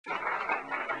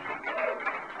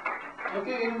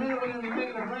Okay, in a minute we're going to be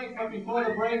taking a break, but before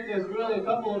the break, there's really a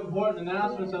couple of important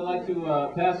announcements I'd like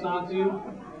to pass on to you.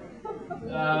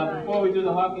 Before we do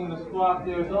the Hawking the Squawk,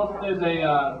 there's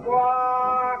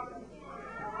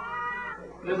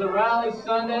a rally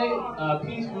Sunday,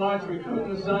 Peace March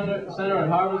Recruitment Center at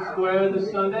Harvard Square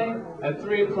this Sunday at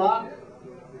 3 o'clock.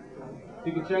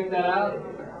 You can check that out.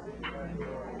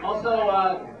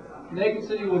 Also, Naked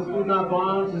City with Food Not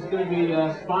Bombs is going to be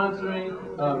sponsoring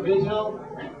a vigil.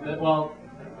 Well,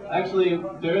 actually,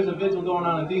 there is a vigil going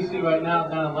on in D.C. right now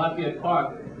down at Lafayette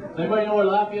Park. Does anybody know where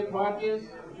Lafayette Park is?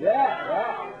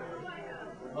 Yeah.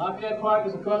 Lafayette Park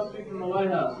is across the street from the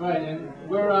White House, right? And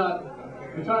we're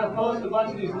trying to post a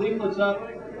bunch of these leaflets up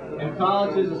in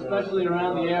colleges, especially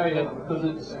around the area, because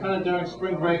it's kind of during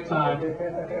spring break time.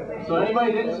 So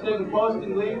anybody interested in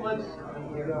posting leaflets,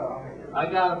 I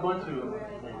got a bunch of them.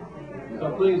 So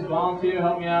please volunteer,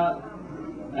 help me out.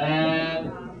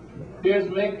 And here's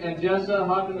Mick and Jessa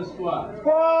Hawking the Squawk.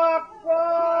 Squawk,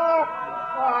 squawk,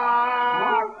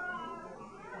 squawk.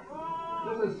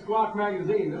 This is Squawk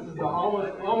Magazine. This is the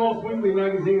almost weekly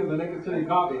magazine of the Naked City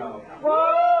Coffee House.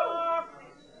 Squawk!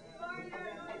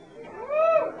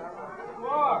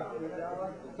 Squawk!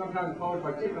 Sometimes published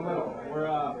by Chicken Little.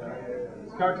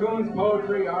 It's cartoons,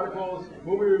 poetry, articles,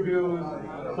 movie reviews,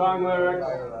 song lyrics,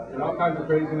 and all kinds of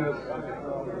craziness.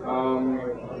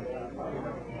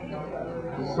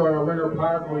 This is sort of Ringer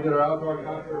Park when we did our outdoor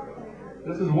concert.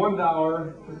 This is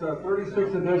 $1. It's a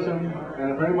 36th edition,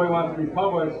 and if anybody wants to be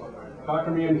published, talk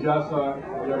to me and Jessa.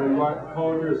 If you have any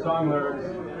poetry or song lyrics,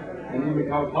 and you can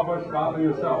become published, author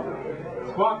yourself.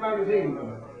 Squawk Magazine,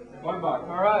 $1.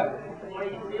 All right.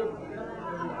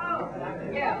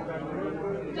 Yeah.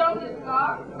 Don't just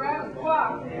squawk, grab a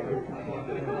squawk.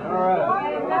 All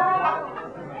right.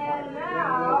 And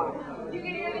now, you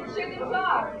can hear the chicken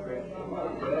talk.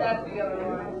 That's the other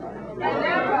one. And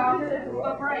now, a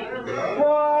break.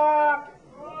 Squawk!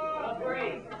 A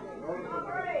break. A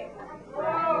break.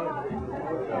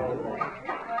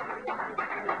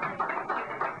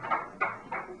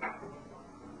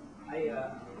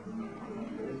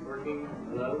 Is this working?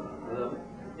 Hello? Hello?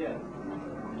 Yeah.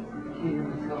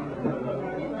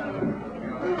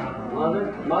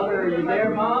 Mother, are you there,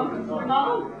 Mom?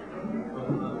 Mom?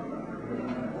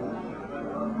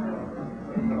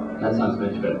 That sounds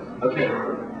much better. Okay.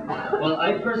 Well,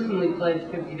 I personally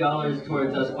pledged $50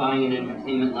 towards us buying an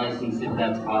entertainment license if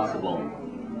that's possible.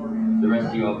 The rest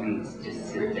of you all can just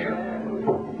sit there.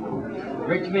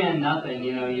 Rich man, nothing.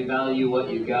 You know, you value what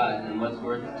you got and what's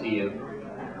worth it to you.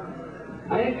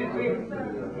 I think it's weird.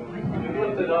 You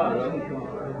flipped it off.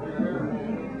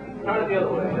 Try it the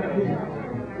other way.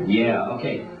 Yeah,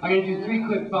 okay. I'm going to do 3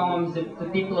 quick poems if the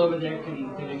people over there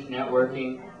can finish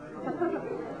networking.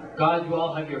 God, you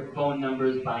all have your phone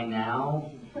numbers by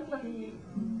now.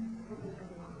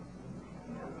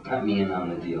 Cut me in on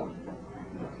the deal.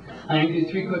 I'm going to do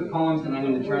 3 quick poems, and I'm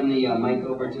going to turn the mic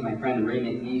over to my friend Ray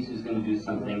McNeese, who's going to do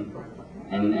something,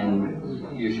 and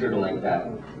you're sure to like that.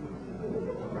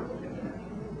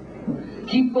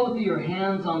 Keep both of your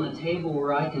hands on the table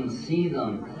where I can see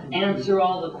them. Answer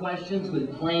all the questions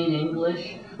with plain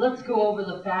English. Let's go over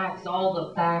the facts, all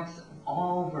the facts,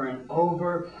 over and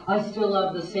over. I still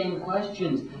have the same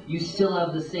questions. You still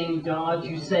have the same dodge.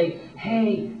 You say,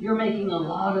 hey, you're making a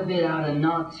lot of it out of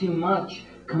not too much.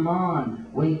 Come on,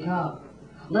 wake up.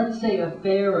 Let's say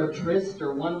affair or tryst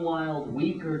or one wild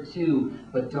week or two,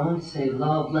 but don't say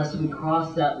love, lest we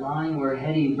cross that line where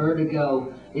heady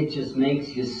vertigo, it just makes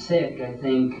you sick, I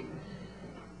think.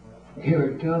 Here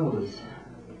it goes.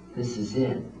 This is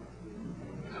it.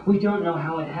 We don't know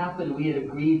how it happened. We had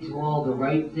agreed to all the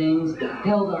right things,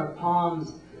 held our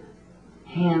palms,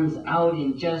 hands out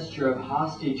in gesture of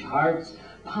hostage hearts,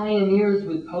 pioneers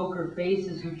with poker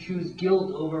faces who choose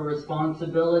guilt over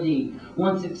responsibility,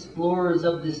 once explorers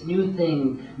of this new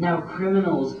thing, now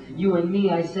criminals, you and me.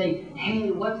 I say,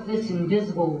 hey, what's this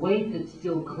invisible weight that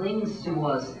still clings to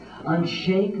us,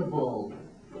 unshakable?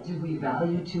 Did we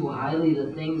value too highly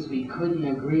the things we couldn't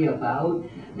agree about?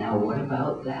 Now what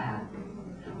about that?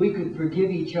 We could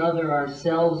forgive each other,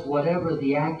 ourselves, whatever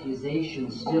the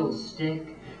accusations still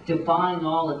stick, defying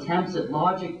all attempts at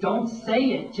logic. Don't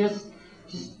say it, just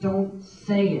don't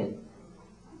say it.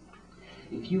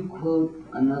 If you quote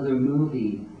another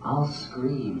movie, I'll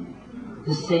scream.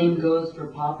 The same goes for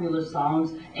popular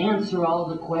songs. Answer all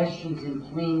the questions in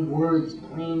plain words,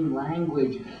 plain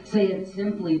language. Say it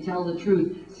simply, tell the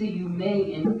truth. See, you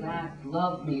may in fact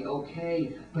love me,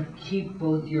 okay, but keep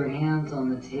both your hands on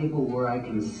the table where I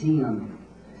can see them.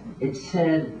 It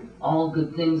said, all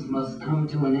good things must come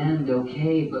to an end,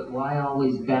 okay, but why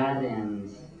always bad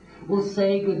ends? We'll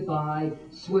say goodbye,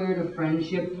 swear to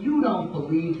friendship. You don't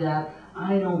believe that.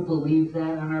 I don't believe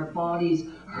that. And our bodies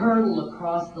hurtle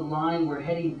across the line where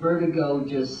heady vertigo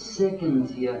just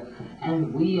sickens you.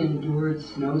 And we endured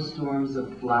snowstorms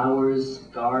of flowers,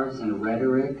 scarves, and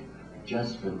rhetoric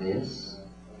just for this.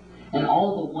 And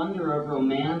all the wonder of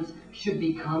romance should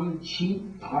become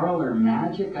cheap parlor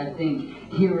magic. I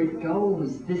think, here it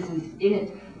goes. This is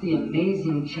it. The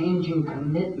amazing changing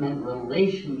commitment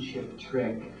relationship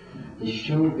trick. The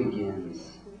show begins.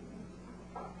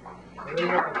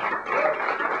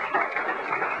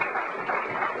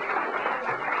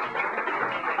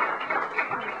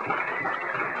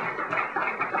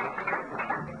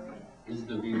 Is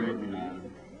the rewritten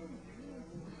man.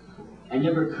 I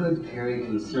never could carry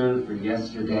concern for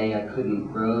yesterday. I couldn't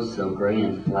grow so gray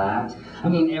and flat. I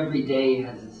mean, every day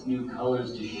has its new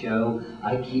colors to show.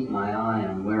 I keep my eye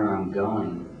on where I'm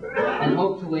going. And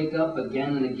hope to wake up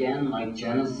again and again like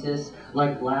Genesis,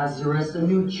 like Lazarus, a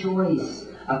new choice,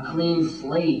 a clean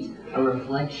slate, a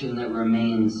reflection that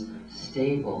remains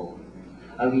stable.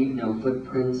 I leave no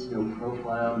footprints, no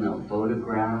profile, no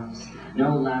photographs,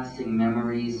 no lasting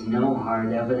memories, no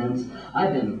hard evidence.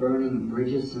 I've been burning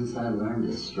bridges since I learned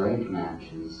to strike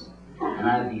matches. And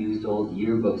I've used old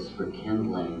yearbooks for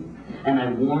kindling. And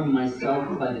I warm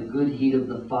myself by the good heat of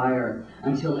the fire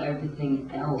until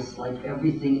everything else, like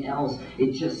everything else,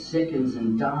 it just sickens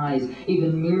and dies.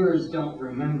 Even mirrors don't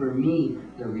remember me,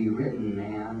 the rewritten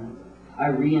man. I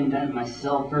reinvent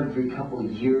myself every couple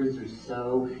of years or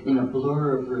so, in a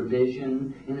blur of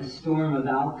revision, in a storm of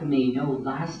alchemy, no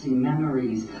lasting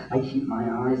memories. I keep my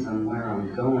eyes on where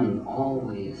I'm going,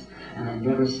 always, and I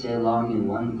never stay long in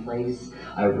one place.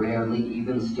 I rarely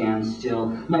even stand still.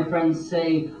 My friends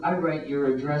say, I write your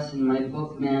address in my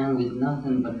book, man, with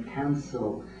nothing but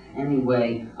pencil.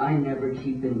 Anyway, I never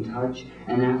keep in touch,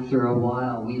 and after a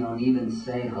while we don't even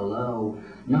say hello.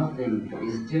 Nothing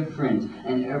is different,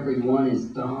 and everyone is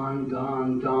gone,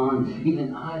 gone, gone.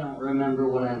 Even I don't remember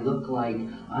what I look like.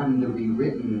 I'm the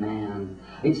rewritten man.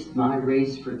 It's my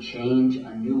race for change,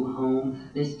 a new home,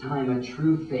 this time a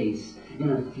true face, in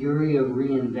a fury of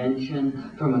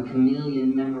reinvention, from a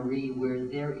chameleon memory where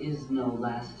there is no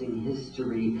lasting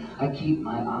history. I keep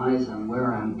my eyes on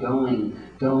where I'm going,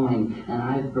 and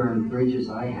I've burned bridges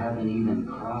I haven't even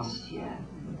crossed yet.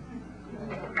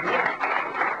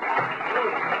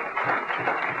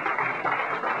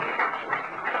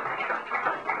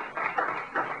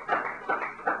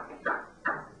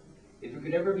 If it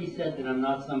could ever be said that I'm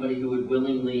not somebody who would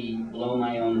willingly blow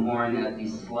my own horn at the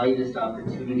slightest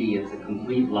opportunity, it's a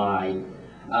complete lie.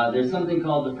 There's something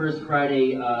called the First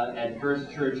Friday at First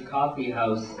Church Coffee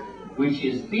House, which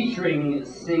is featuring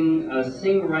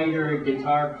sing-writer,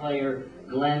 guitar player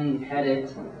Glenn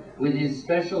Pettit, with his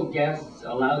special guests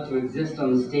allowed to exist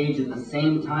on the stage at the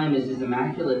same time as his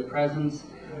immaculate presence,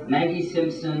 Maggie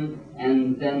Simpson,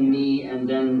 and then me, and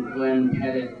then Glenn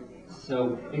Pettit.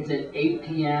 So it's at 8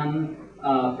 p.m.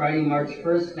 Friday, March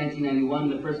 1st, 1991,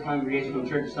 the First Congregational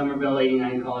Church, Somerville,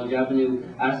 89 College Avenue.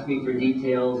 Ask me for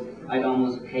details. I'd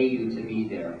almost pay you to be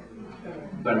there,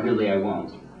 but really I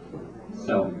won't.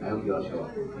 So I hope you all show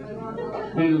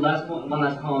up. Maybe one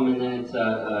last poem, and then it's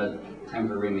time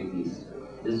for Remington's.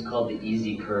 This is called the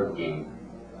Easy Curve Game.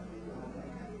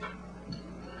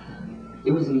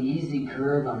 It was an easy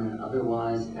curve on an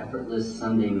otherwise effortless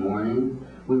Sunday morning.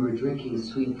 We were drinking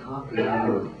sweet coffee out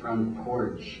of the front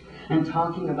porch and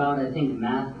talking about, I think,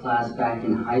 math class back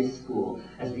in high school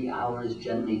as the hours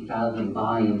gently fathomed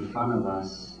by in front of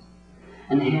us.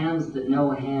 And hands that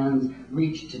no hands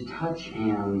reached to touch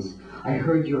hands. I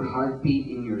heard your heartbeat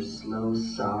in your slow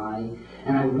sigh,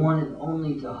 and I wanted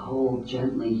only to hold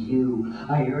gently you.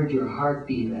 I heard your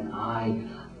heartbeat, and I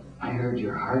heard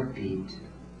your heartbeat.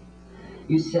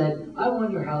 You said, I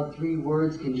wonder how 3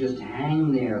 words can just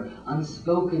hang there,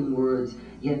 unspoken words,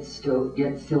 yet still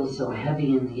so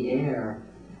heavy in the air.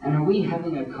 And are we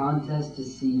having a contest to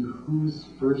see who's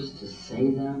first to say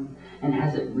them? And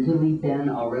has it really been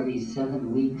already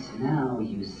 7 weeks now,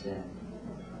 you said?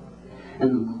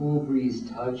 And the cool breeze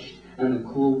touched, and the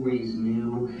cool breeze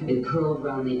knew. It curled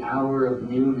round the hour of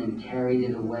noon and carried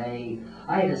it away.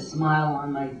 I had a smile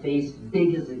on my face,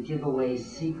 big as a giveaway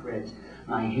secret.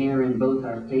 My hair in both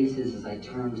our faces as I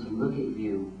turned to look at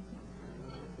you.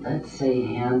 Let's say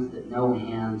hands that no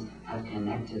hands have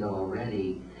connected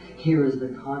already. Here is the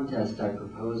contest I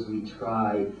propose we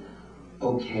try.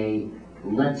 Okay,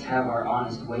 let's have our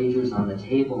honest wagers on the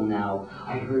table now.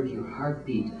 I heard your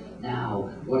heartbeat. Now,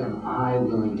 what am I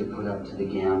willing to put up to the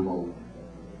gamble?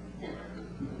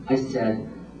 I said,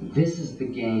 this is the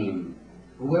game.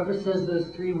 Whoever says those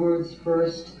 3 words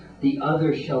first, The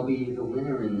other shall be the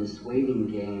winner in this waiting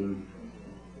game.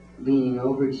 Leaning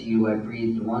over to you, I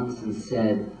breathed once and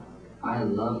said, I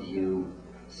love you.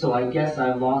 So I guess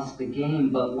I lost the game,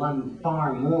 but won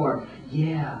far more.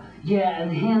 Yeah,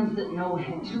 and hands that know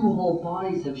two whole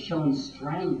bodies have shown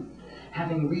strength.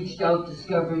 Having reached out,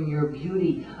 discovering your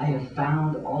beauty, I have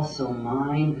found also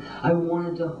mine. I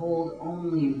wanted to hold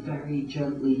only very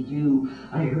gently you.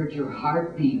 I heard your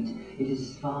heartbeat. It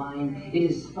is fine, it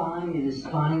is fine, it is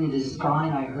fine, it is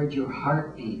fine. I heard your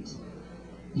heartbeat.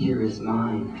 Here is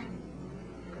mine.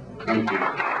 Thank you.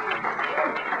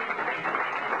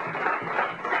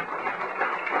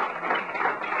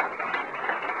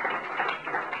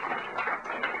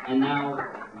 And now,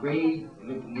 Ray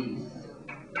McNeese.